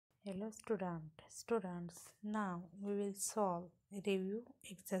Hello students, now we will solve a review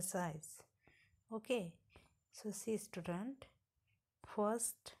exercise. Okay, so see student,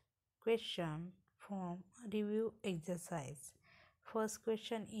 first question from review exercise. First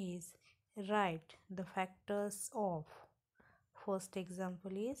question is write the factors of. First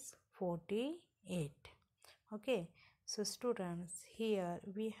example is 48. Okay, so students, here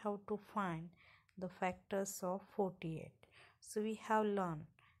we have to find the factors of 48. So we have learned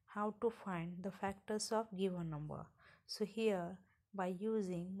how to find the factors of given number. So here by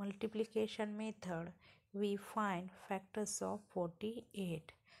using multiplication method we find factors of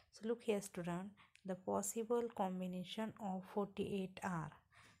 48. So look here student, the possible combination of 48 are.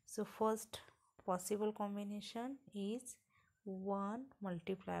 So first possible combination is 1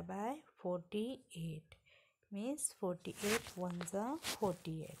 multiplied by 48 means 48 ones are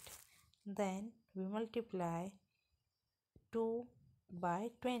 48. Then we multiply 2 by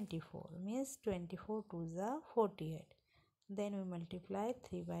 24 means 24 twos are 48. Then we multiply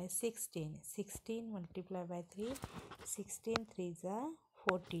 3 by 16. 16 multiplied by 3, 16 threes are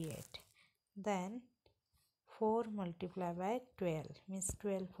 48. Then 4 multiplied by 12 means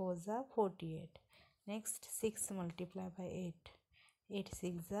 12 fours are 48. Next 6 multiplied by 8, 8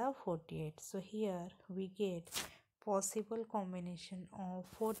 6 are 48. So here we get possible combination of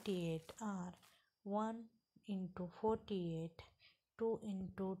 48 are 1 into 48, 2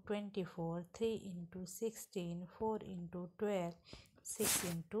 into 24, 3 into 16, 4 into 12, 6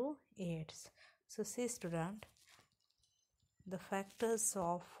 into 8. So see student, the factors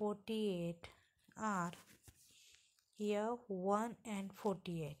of 48 are here 1 and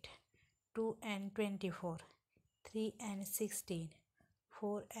 48, 2 and 24, 3 and 16,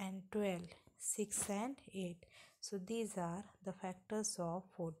 4 and 12, 6 and 8. So these are the factors of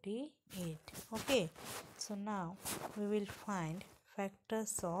 48. Okay, so now we will find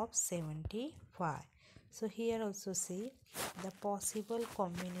factors of 75. So here also see the possible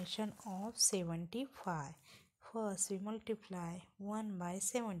combination of 75. First we multiply 1 by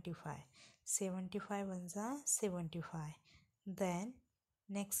 75. 75 ones are 75. Then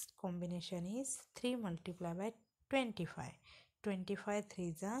next combination is 3 multiplied by 25. 25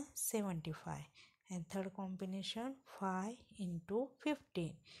 threes are 75. And third combination 5 into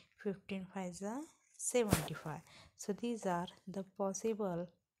 15. 15 fives are 75. So these are the possible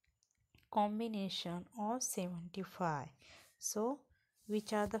combination of 75. So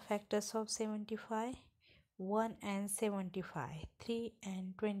which are the factors of 75? 1 and 75, 3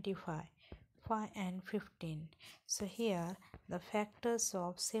 and 25, 5 and 15. So here the factors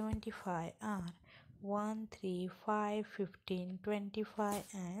of 75 are 1, 3, 5, 15, 25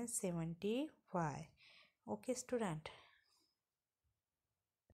 and 75. Okay student.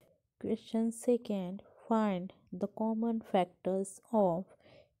 Question second, find the common factors of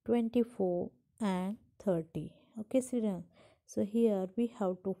 24 and 30. Okay student, so here we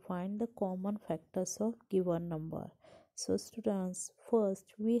have to find the common factors of given number. So students, first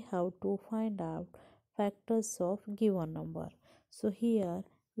we have to find out factors of given number. So here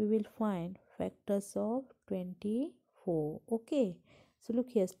we will find factors of 24. Okay, so look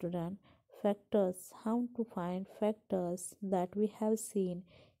here student, factors, how to find factors that we have seen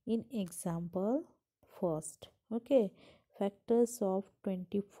in example first. Okay, factors of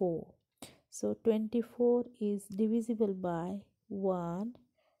 24. So 24 is divisible by 1,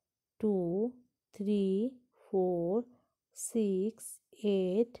 2, 3, 4, 6,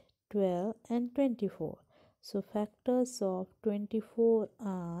 8, 12 and 24. So factors of 24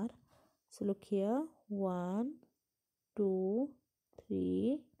 are, so look here, 1, 2,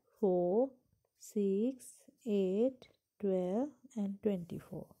 3, 4, 6, 8, 12 and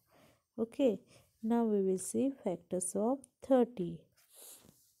 24. Okay, now we will see factors of 30.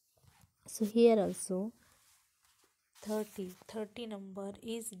 So here also 30 number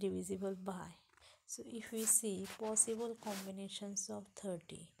is divisible by. So if we see possible combinations of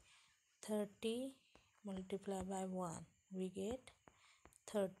 30 multiplied by 1 we get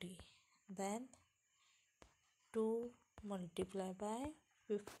 30. Then 2 multiplied by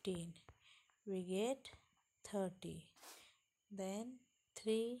 15 we get 30. Then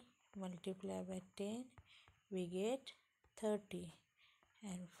 3 multiplied by 10 we get 30.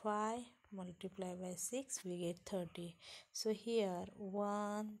 And 5 multiplied by 6 we get 30. So here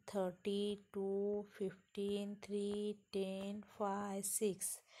 1, 30, 2, 15, 3, 10, 5,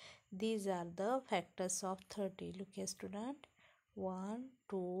 6. These are the factors of 30. Look here student, 1,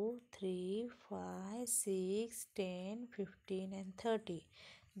 2, 3, 5, 6, 10, 15 and 30.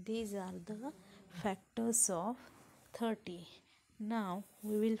 These are the factors of 30. Now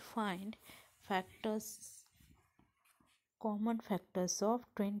we will find factors common factors of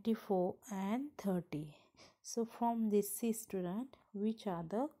 24 and 30. So from this, see student, which are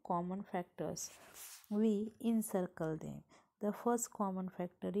the common factors? We encircle them. The first common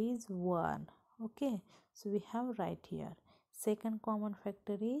factor is 1. Okay, so we have right here. Second common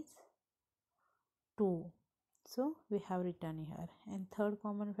factor is 2. So we have written here. And third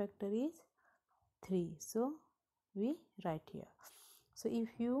common factor is 3. So we write here. So if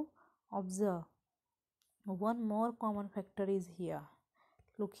you observe, one more common factor is here.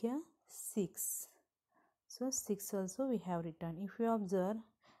 Look here, 6. So 6 also we have written. If you observe,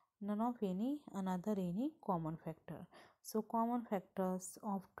 none of any common factor. So common factors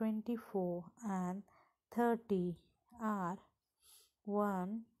of 24 and 30 are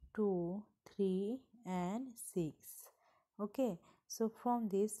 1, 2, 3 and 6. Okay, so from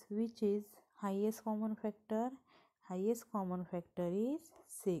this, which is highest common factor? Highest common factor is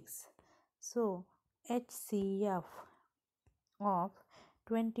 6. So HCF of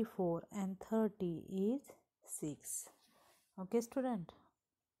 24 and 30 is 6. Okay student.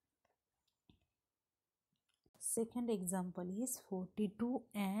 Second example is 42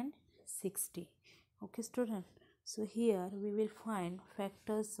 and 60. Okay student. So here we will find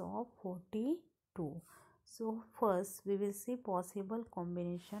factors of 42. So first we will see possible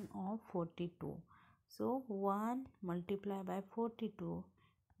combination of 42. So 1 multiplied by 42,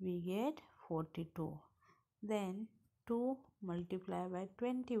 we get 42. Then 2 multiplied by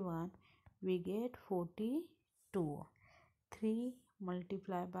 21, we get 42. 3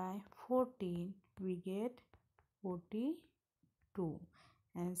 multiplied by 14, we get 42.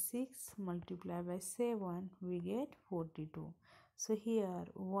 And 6 multiplied by 7, we get 42. So here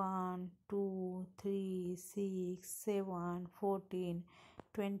 1, 2, 3, 6, 7, 14,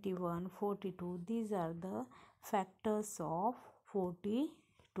 21, 42. These are the factors of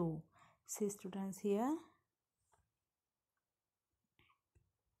 42. See students here.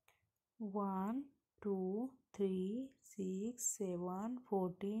 1, 2, 3, 6, 7,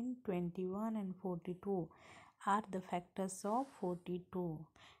 14, 21 and 42 are the factors of 42.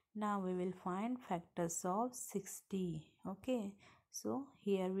 Now we will find factors of 60. Okay, so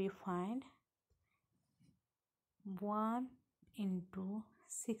here we find 1 into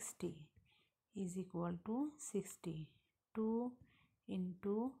 60 is equal to 60. 2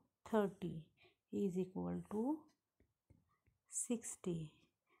 into 30 is equal to 60.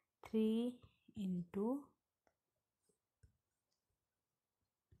 3 into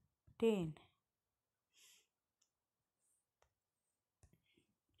 10.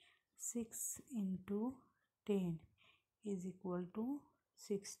 6 into 10 is equal to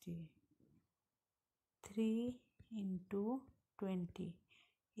 60. 3 into 20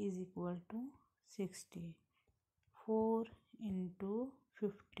 is equal to 60. 4 into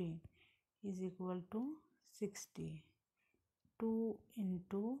 15 is equal to 60. 2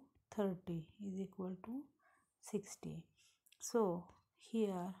 into 30 is equal to 60. So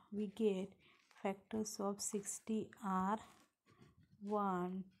here we get factors of 60 are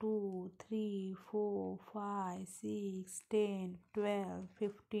 1, 2, 3, 4, 5, 6, 10, 12,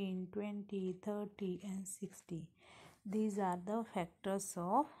 15, 20, 30 and 60. These are the factors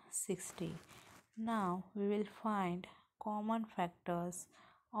of 60. Now we will find common factors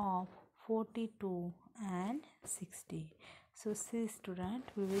of 42 and 60. So see student,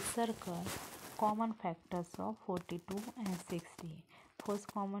 we will circle common factors of 42 and 60. First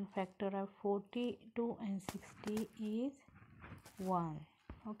common factor of 42 and 60 is 1.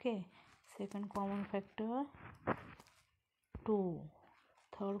 Okay. Second common factor 2.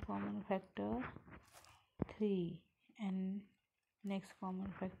 Third common factor 3. And next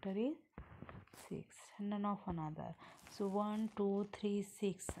common factor is 6. None of another. So 1, 2, 3,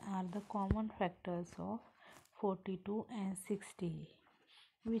 6 are the common factors of 42 and 60.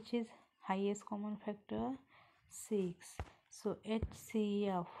 Which is highest common factor? 6. So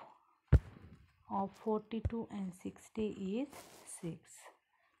HCF of 42 and 60 is 6.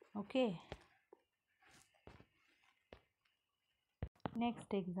 Okay.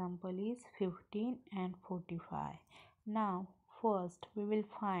 Next example is 15 and 45. Now first we will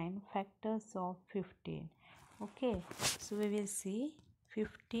find factors of 15. Okay, so we will see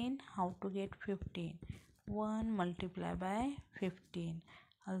 15, how to get 15. 1 multiplied by 15.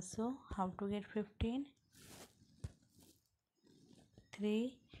 Also how to get 15?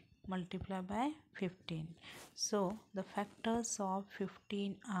 3 multiplied by 15. So the factors of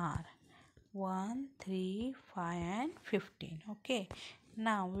 15 are 1, 3, 5 and 15. Okay,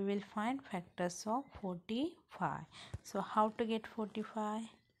 now we will find factors of 45. So how to get 45?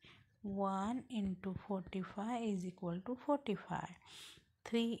 1 into 45 is equal to 45.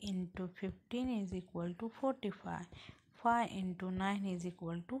 3 into 15 is equal to 45. 5 into 9 is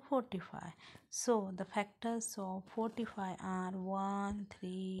equal to 45. So the factors of 45 are 1,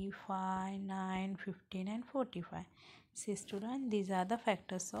 3, 5, 9, 15 and 45. See student, these are the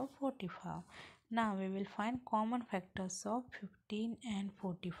factors of 45. Now we will find common factors of 15 and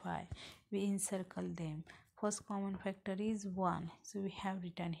 45. We encircle them. First common factor is 1. So we have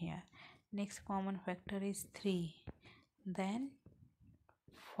written here. Next common factor is 3. Then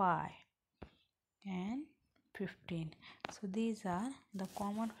 5 and 15. So these are the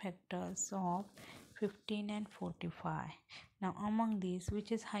common factors of 15 and 45. Now among these,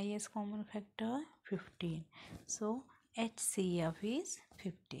 which is highest common factor? 15. So HCF is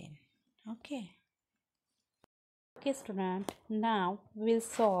 15. Okay. Okay student, now we will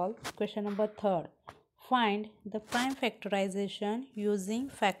solve question number 3. Find the prime factorization using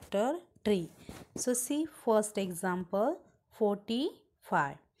factor tree. So see first example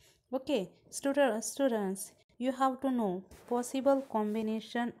 45. Okay, students, you have to know possible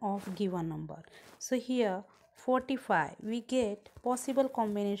combination of given number. So here 45, we get possible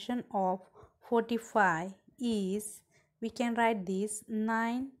combination of 45 is, we can write this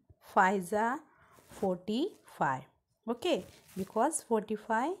 9 5s are 45. Okay, because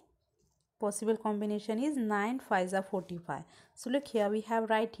 45 possible combination is 9 5s are 45. So look here, we have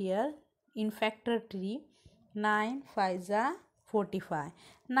right here in factor tree 9 5s are 45.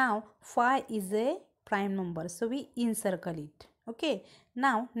 Now 5 is a prime number, so we encircle it. Okay,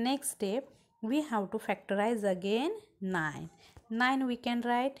 now next step, we have to factorize again 9. 9 we can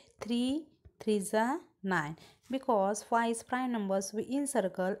write 3 3s are 9. Because 5 is prime number, so we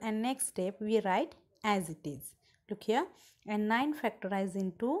encircle, and next step we write as it is. Look here, and 9 factorize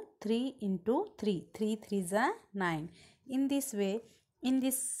into 3 into 3. 3 3s are 9. In this way, in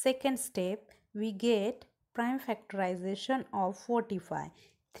this second step, we get prime factorization of 45.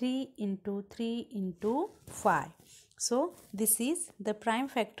 3 into 3 into 5. So this is the prime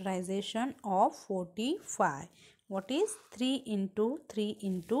factorization of 45. What is 3 into 3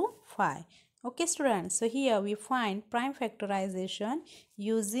 into 5? Okay students, so here we find prime factorization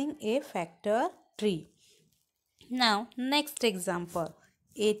using a factor tree. Now next example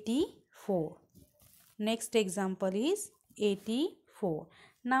 84. Next example is 84.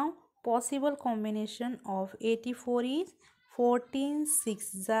 Now possible combination of 84 is 14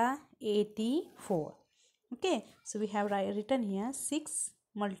 6 are 84. Okay, so we have written here 6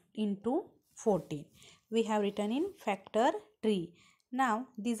 into 14. We have written in factor tree. Now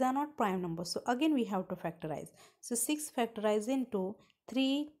these are not prime numbers, so again we have to factorize. So 6 factorize into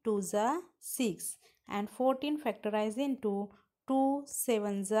 3 2s are 6, and 14 factorize into 2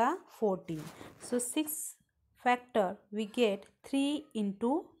 7s are 14. So 6 factor we get 3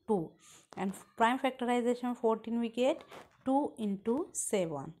 into 2, and prime factorization 14 we get 2 into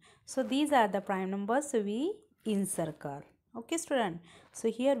 7. So these are the prime numbers, so we encircle. Okay student, so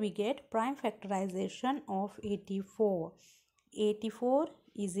here we get prime factorization of 84. 84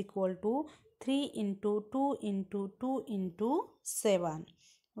 is equal to 3 into 2 into 2 into 7.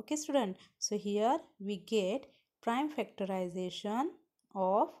 Okay student, so here we get prime factorization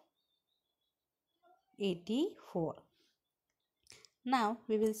of 84. Now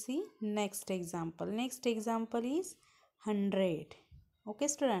we will see next example. Next example is 100. Okay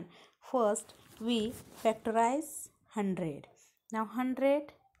student, first we factorize 100. Now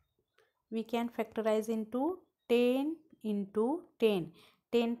 100 we can factorize into 10 into 10.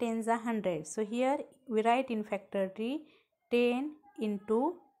 10 tens are 100. So here we write in factor tree 10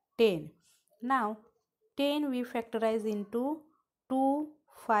 into 10. Now 10 we factorize into 2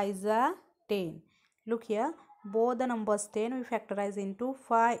 5s are 10. Look here, both the numbers 10 we factorize into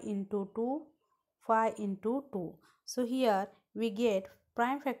 5 into 2, 5 into 2. So here we get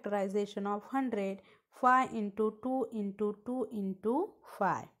prime factorization of 100, 5 into 2 into 2 into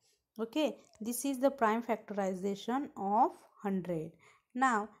 5. Okay, this is the prime factorization of 100.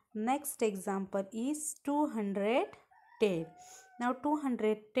 Now next example is 210. Now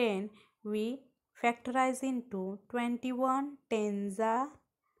 210 we factorize into 21 tens are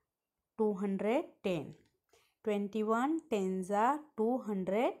 210. 21 tens are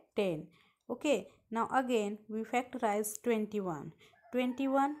 210. Okay, now again we factorize 21.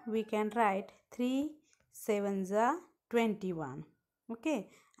 21 we can write 3 7s are 21. Okay,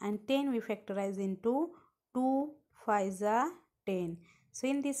 and 10 we factorize into 2 5s are 10. So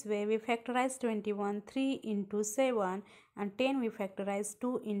in this way we factorize 21 3 into 7, and 10 we factorize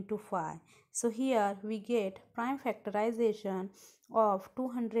 2 into 5. So here we get prime factorization of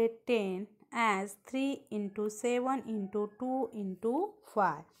 210 as 3 into 7 into 2 into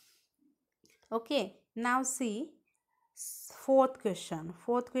 5. Okay, now see fourth question.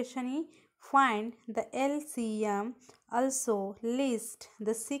 Fourth question is find the LCM. Also list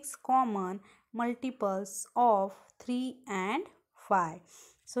the 6 common multiples of 3 and 5.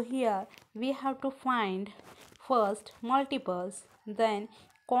 So here we have to find first multiples, then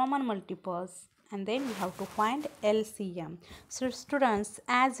common multiples, and then we have to find LCM. So students,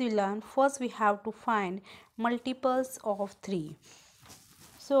 as we learn, first we have to find multiples of 3.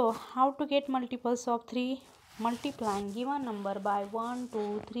 So how to get multiples of 3? Multiplying given number by 1,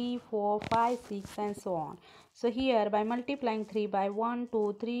 2, 3, 4, 5, 6 and so on. So here by multiplying 3 by 1,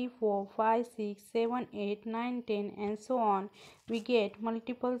 2, 3, 4, 5, 6, 7, 8, 9, 10 and so on, we get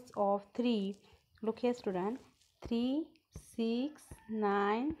multiples of 3. Look here student, 3, 6,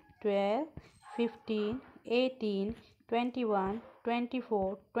 9, 12, 15, 18, 21,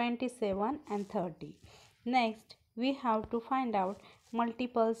 24, 27 and 30. Next we have to find out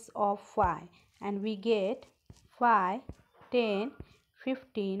multiples of 5 and we get 5, 10,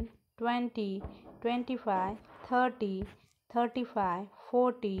 15, 20, 25, 30, 35,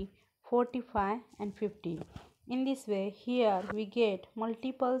 40, 45 and 50. In this way here we get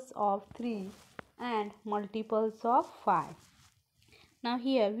multiples of 3 and multiples of 5. Now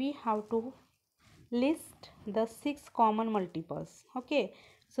here we have to list the 6 common multiples. Okay,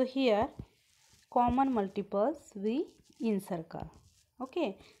 so here common multiples we encircle.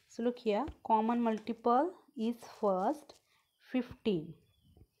 Okay, so look here, common multiple is first 15.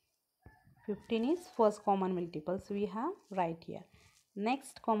 15 is first common multiple, so we have right here.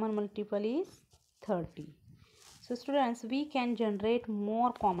 Next common multiple is 30. So students, we can generate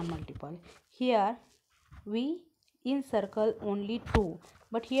more common multiple. Here we encircle only 2,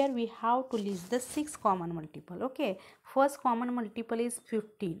 but here we have to list the 6 common multiple. Okay, first common multiple is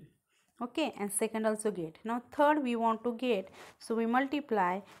 15. Okay, and second also get. Now third we want to get, so we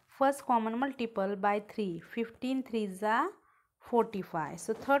multiply first common multiple by 3. 15 3s are 45.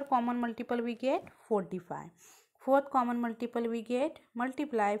 So third common multiple we get 45. Fourth common multiple we get,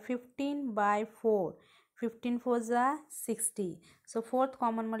 multiply 15 by 4. 15 4s are 60. So fourth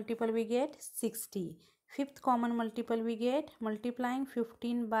common multiple we get 60. Fifth common multiple we get, multiplying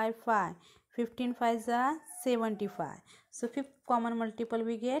 15 by 5. 15 5s are 75. So fifth common multiple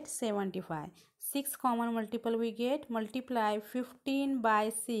we get 75. Sixth common multiple we get, multiply 15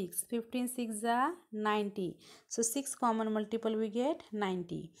 by 6. 15 6 are 90. So sixth common multiple we get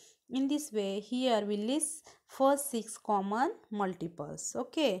 90. In this way here we list first 6 common multiples.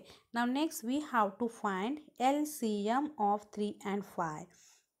 Okay, now next we have to find LCM of 3 and 5.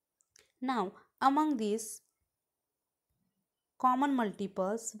 Now among these common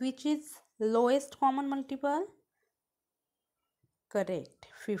multiples, which is lowest common multiple? Correct,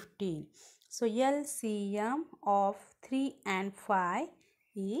 15. So LCM of 3 and 5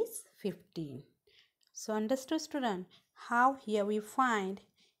 is 15. So understood student, how here we find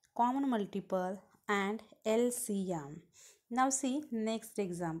common multiple and LCM. Now see next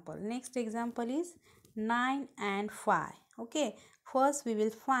example. Next example is 9 and 5. Okay, first we will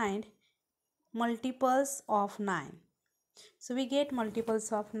find multiples of 9. So we get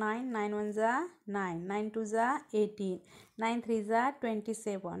multiples of 9. 9 1s are 9. 9 2s are 18. 9 3s are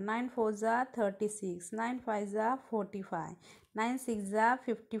 27. 9 4s are 36. 9 5s are 45. 9 6s are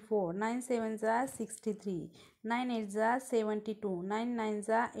 54. 9 7s are 63. 9 8s are 72. 9 9s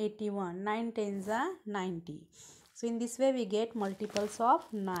are 81. 9 10s are 90. So in this way we get multiples of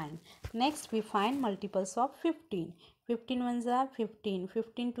 9. Next we find multiples of 15. 15 1s are 15.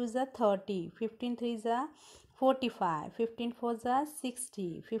 15 2s are 30. 15 3s are 45. 15 4s are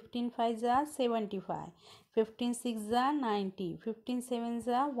 60. 15 5s are 75. 15 6s are 90. 15 7s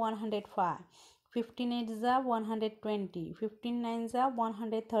are 105. 15 8s are 120. 15 9s are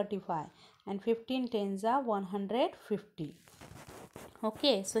 135. And 15 10s are 150.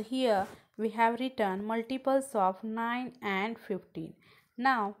 Okay, so here we have written multiples of 9 and 15.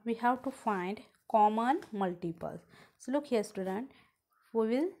 Now we have to find common multiples. So look here student, we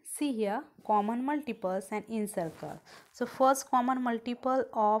will see here common multiples and encircle. So first common multiple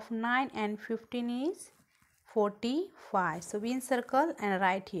of 9 and 15 is 45. So we encircle and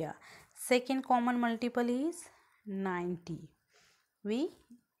write here. Second common multiple is 90. We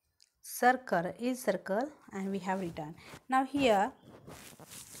circle and we have written. Now here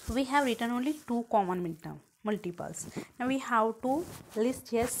we have written only 2 common multiples. Now we have to list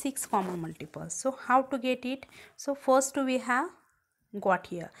here 6 common multiples. So how to get it? So first we have got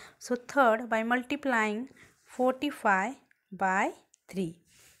here. So third by multiplying 45 by 3.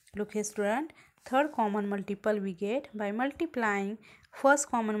 Look here student, third common multiple we get by multiplying first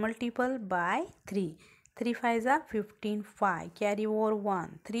common multiple by 3. 3 5s are 15, 5. Carry over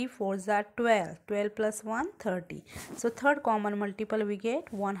 1. 3 4s are 12. 12 plus 1, 30. So third common multiple we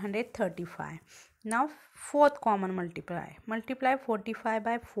get 135. Now fourth common multiply. Multiply 45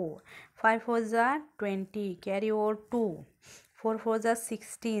 by 4. 5 4s are 20. Carry over 2. 4 4s are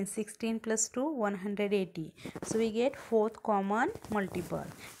 16. 16 plus 2, 180. So we get fourth common multiple.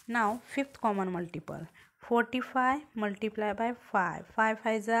 Now fifth common multiple. 45 multiply by 5. 5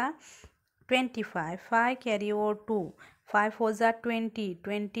 5s are 25. 5 carry over 2. 5 4s are 20.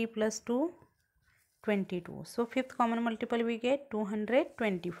 20 plus 2, 22. So fifth common multiple we get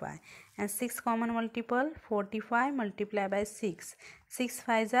 225. And sixth common multiple 45 multiply by 6. 6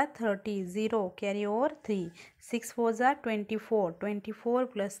 5s are 30. 0 carry over 3. 6 4s are 24. 24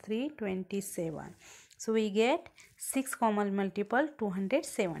 plus 3, 27. So we get 6 common multiple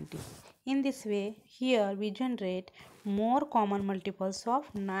 270. In this way, here we generate more common multiples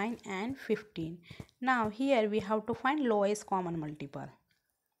of 9 and 15. Now here we have to find lowest common multiple.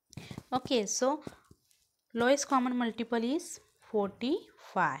 Okay, so lowest common multiple is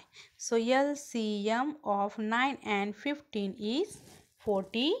 45. So LCM of 9 and 15 is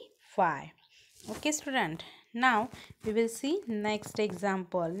 45. Okay student. Now we will see next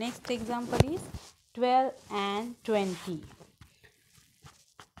example. Next example is 12 and 20.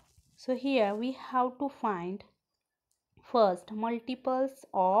 So here we have to find first multiples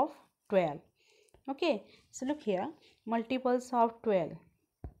of 12. Okay, so look here, multiples of 12.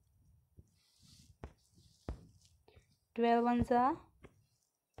 12 ones are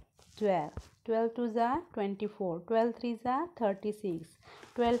 12. 12 twos are 24. 12 threes are 36.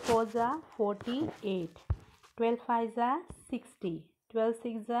 12 fours are 48. 12 fives are 60. 12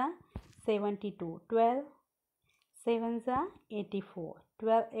 sixes are 72. 12 sevens are 84.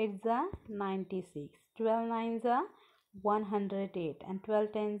 12 eights are 96. 12 nines are 108 and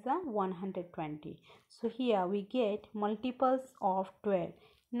 12 tens are 120. So here we get multiples of 12.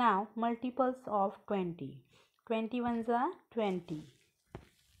 Now multiples of 20. 21s are 20.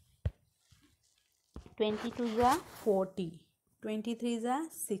 22s are 40. 23s are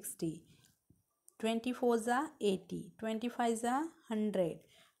 60. 24s are 80. 25s are 100.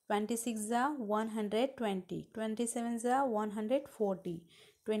 26s are 120. 27s are 140.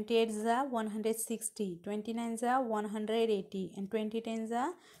 28s are 160. 29s are 180 and 2010s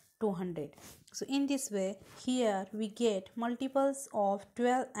are 200. So in this way, here we get multiples of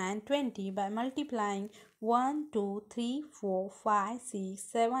 12 and 20 by multiplying 1, 2, 3, 4, 5, 6,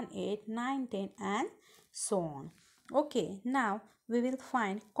 7, 8, 9, 10 and so on. Okay, now we will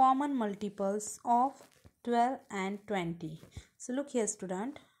find common multiples of 12 and 20. So look here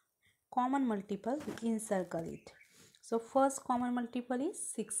student, common multiple, we encircle it. So first common multiple is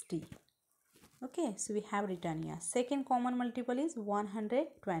 60. Okay, so we have written here. Second common multiple is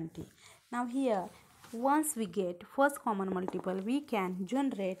 120. Now here, once we get first common multiple, we can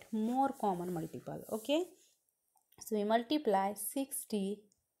generate more common multiple. Okay, so we multiply 60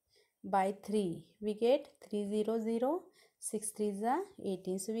 by 3. We get 300. 6 3s are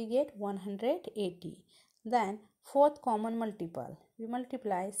 18. So we get 180. Then fourth common multiple, we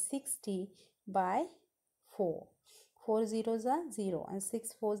multiply 60 by 4. 4 zeros are 0 and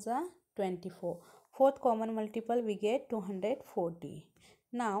 6 4s are 24. Fourth common multiple we get 240.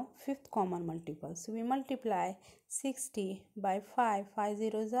 Now fifth common multiple, so we multiply 60 by 5. 5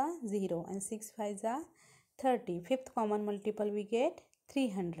 zeros are 0 and 6 5s are 30. Fifth common multiple we get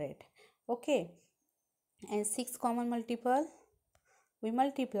 300. Okay, and sixth common multiple, we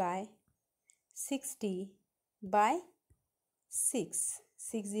multiply 60 by 6.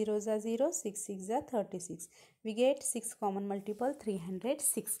 6 zeros are 0, 6 6 are 36. We get 6 common multiple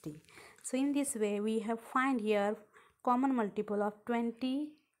 360. So in this way we have find here common multiple of 20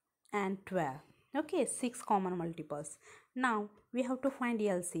 and 12. Okay, 6 common multiples. Now we have to find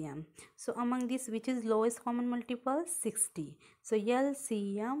LCM. So among this, which is lowest common multiple? 60. So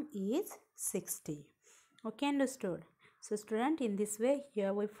LCM is 60. Okay, understood? So student, in this way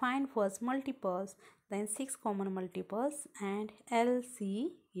here we find first multiples, then 6 common multiples and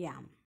LCM.